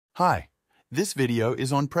Hi, this video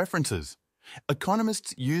is on preferences.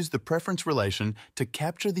 Economists use the preference relation to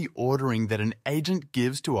capture the ordering that an agent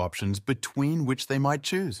gives to options between which they might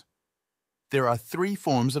choose. There are three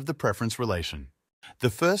forms of the preference relation.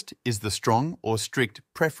 The first is the strong or strict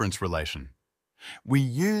preference relation. We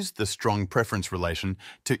use the strong preference relation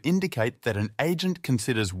to indicate that an agent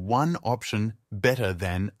considers one option better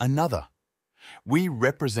than another. We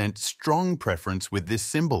represent strong preference with this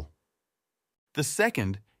symbol. The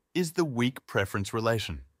second is the weak preference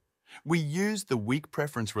relation. We use the weak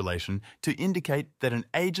preference relation to indicate that an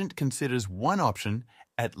agent considers one option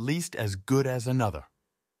at least as good as another.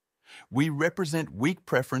 We represent weak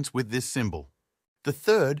preference with this symbol. The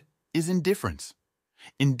third is indifference.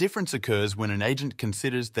 Indifference occurs when an agent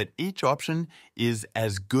considers that each option is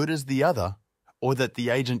as good as the other, or that the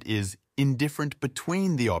agent is indifferent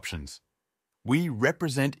between the options. We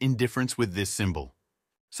represent indifference with this symbol.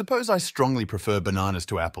 Suppose I strongly prefer bananas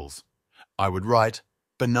to apples. I would write,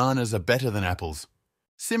 bananas are better than apples.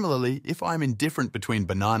 Similarly, if I'm indifferent between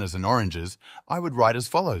bananas and oranges, I would write as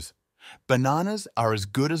follows. Bananas are as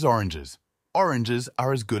good as oranges. Oranges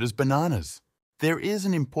are as good as bananas. There is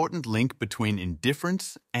an important link between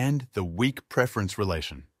indifference and the weak preference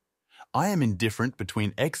relation. I am indifferent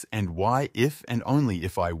between x and y if and only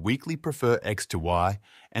if I weakly prefer x to y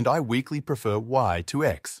and I weakly prefer y to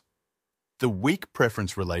x. The weak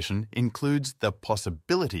preference relation includes the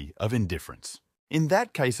possibility of indifference. In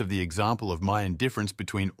that case of the example of my indifference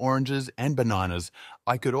between oranges and bananas,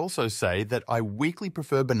 I could also say that I weakly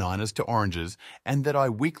prefer bananas to oranges and that I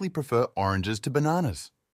weakly prefer oranges to bananas.